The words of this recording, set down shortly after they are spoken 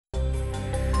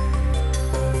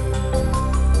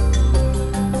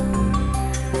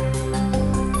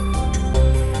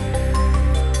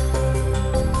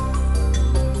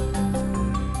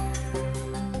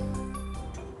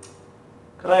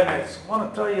Hi mates, I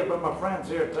want to tell you about my friends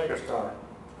here at Tigerstar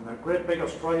and their great big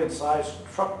Australian sized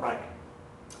truck rack.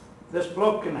 This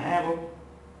bloke can handle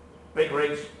big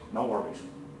rigs, no worries.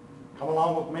 Come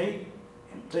along with me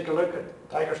and take a look at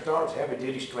Tigerstar's heavy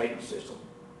duty straightening system.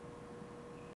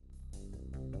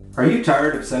 Are you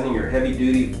tired of sending your heavy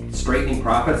duty straightening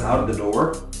profits out of the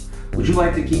door? Would you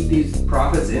like to keep these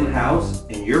profits in-house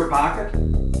in your pocket?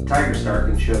 Tigerstar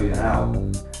can show you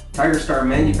how. Tigerstar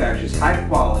manufactures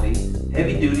high-quality,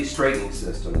 heavy-duty straightening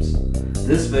systems.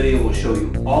 This video will show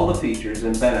you all the features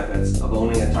and benefits of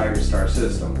owning a Tigerstar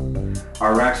system.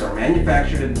 Our racks are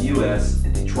manufactured in the U.S.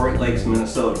 in Detroit Lakes,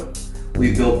 Minnesota.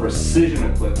 We build precision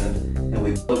equipment and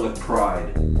we build it with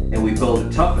pride. And we build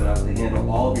it tough enough to handle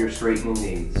all of your straightening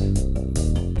needs.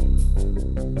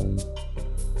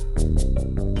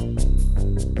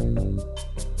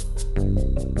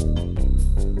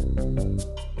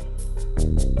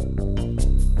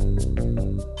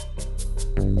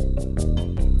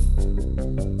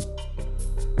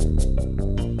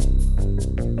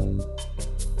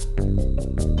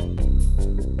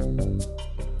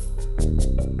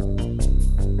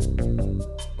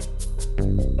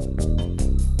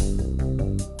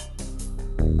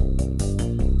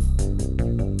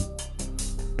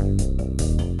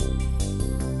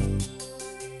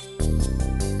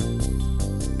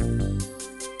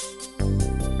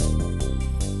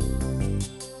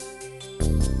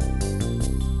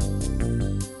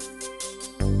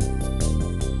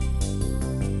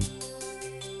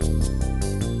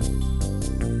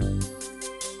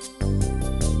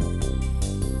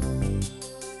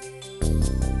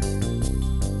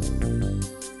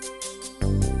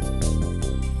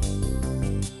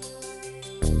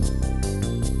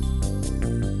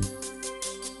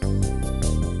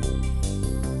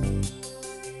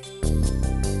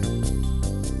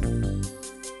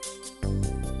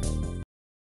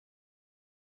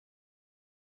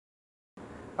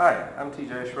 Hi, I'm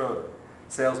TJ Schroeder,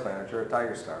 Sales Manager at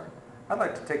Tigerstar. I'd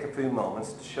like to take a few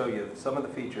moments to show you some of the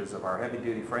features of our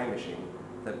heavy-duty frame machine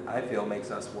that I feel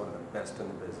makes us one of the best in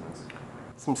the business.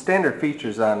 Some standard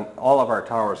features on all of our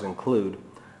towers include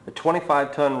a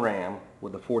 25-ton ram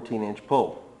with a 14-inch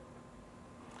pull,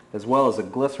 as well as a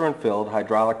glycerin-filled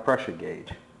hydraulic pressure gauge.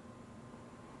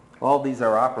 All these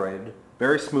are operated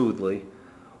very smoothly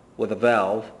with a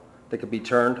valve that can be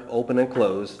turned open and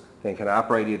closed and can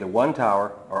operate either one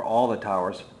tower or all the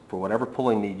towers for whatever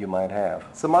pulling need you might have.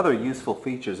 Some other useful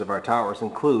features of our towers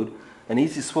include an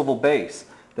easy swivel base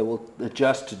that will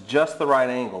adjust to just the right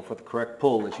angle for the correct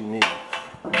pull that you need.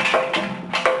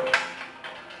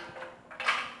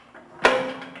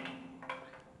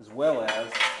 As well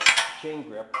as chain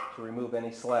grip to remove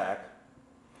any slack,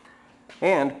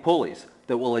 and pulleys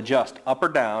that will adjust up or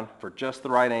down for just the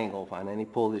right angle on any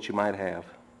pull that you might have.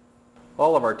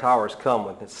 All of our towers come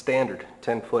with a standard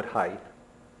 10-foot height.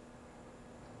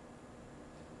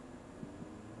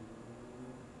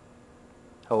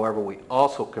 However, we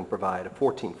also can provide a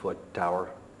 14-foot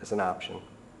tower as an option.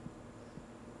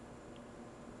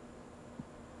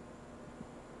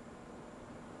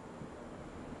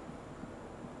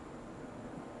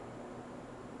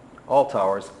 All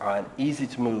towers are on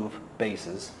easy-to-move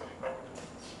bases.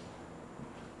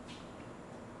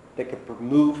 They can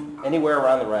move anywhere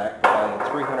around the rack, providing a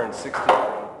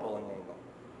 360-degree pulling angle.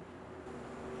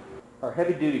 Our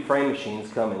heavy-duty frame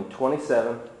machines come in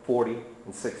 27, 40,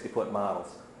 and 60-foot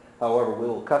models. However, we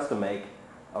will custom make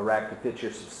a rack to fit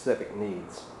your specific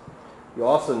needs. You'll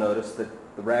also notice that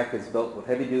the rack is built with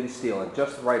heavy-duty steel in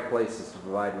just the right places to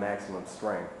provide maximum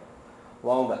strength.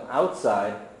 Along the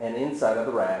outside and inside of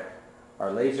the rack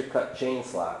are laser-cut chain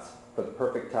slots for the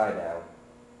perfect tie-down.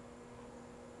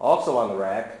 Also on the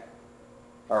rack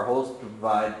are holes to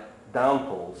provide down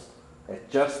pulls at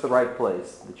just the right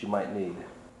place that you might need.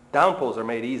 Down pulls are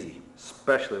made easy,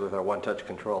 especially with our one-touch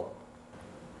control.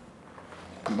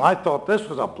 I thought this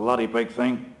was a bloody big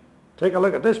thing. Take a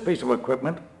look at this piece of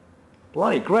equipment.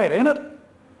 Bloody great, ain't it?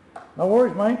 No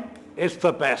worries, mate. It's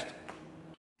the best.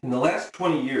 In the last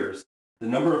 20 years, the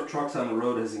number of trucks on the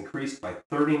road has increased by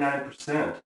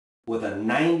 39%, with a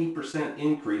 90%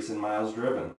 increase in miles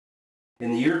driven.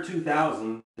 In the year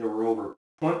 2000, there were over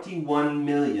 21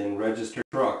 million registered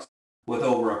trucks, with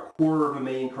over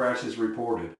 250,000 crashes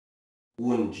reported.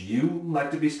 Wouldn't you like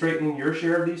to be straightening your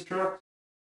share of these trucks?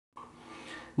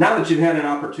 Now that you've had an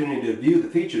opportunity to view the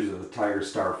features of the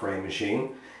Tigerstar frame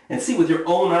machine and see with your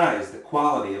own eyes the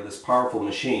quality of this powerful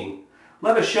machine,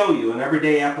 let us show you an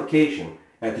everyday application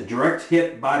at the Direct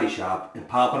Hit Body Shop in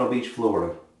Pompano Beach,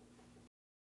 Florida.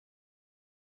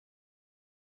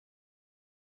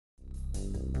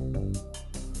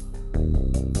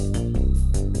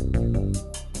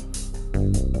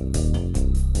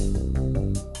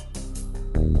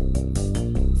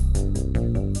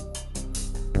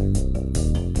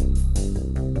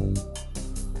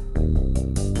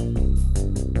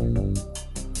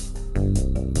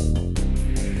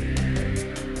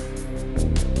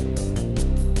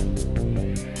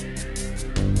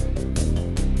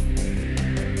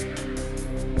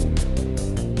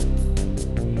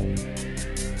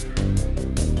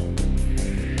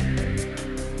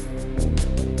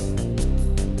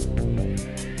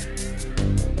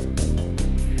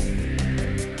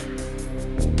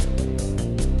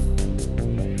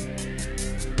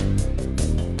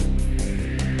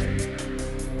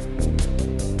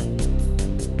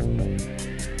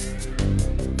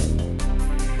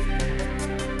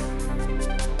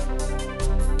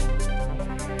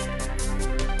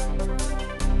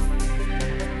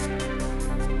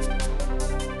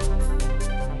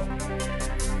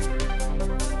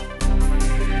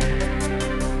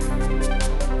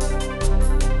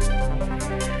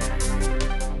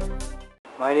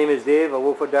 My name is Dave. I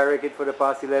work for Direct It for the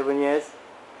past 11 years.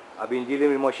 I've been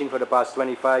dealing with machine for the past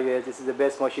 25 years. This is the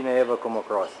best machine I ever come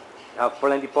across. It has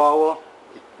plenty power.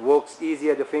 It works easy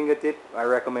at the fingertip. I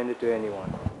recommend it to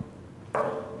anyone.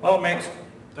 Well, mates,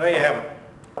 there you have it.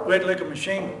 Great looking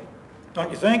machine,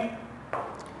 don't you think?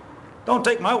 Don't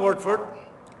take my word for it.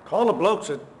 Call the blokes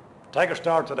at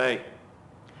Tigerstar today.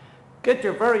 Get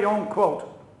your very own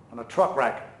quote on a truck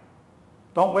rack.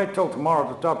 Don't wait till tomorrow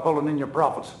to start pulling in your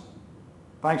profits.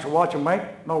 Thanks for watching, mate.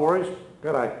 No worries.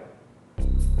 Good day.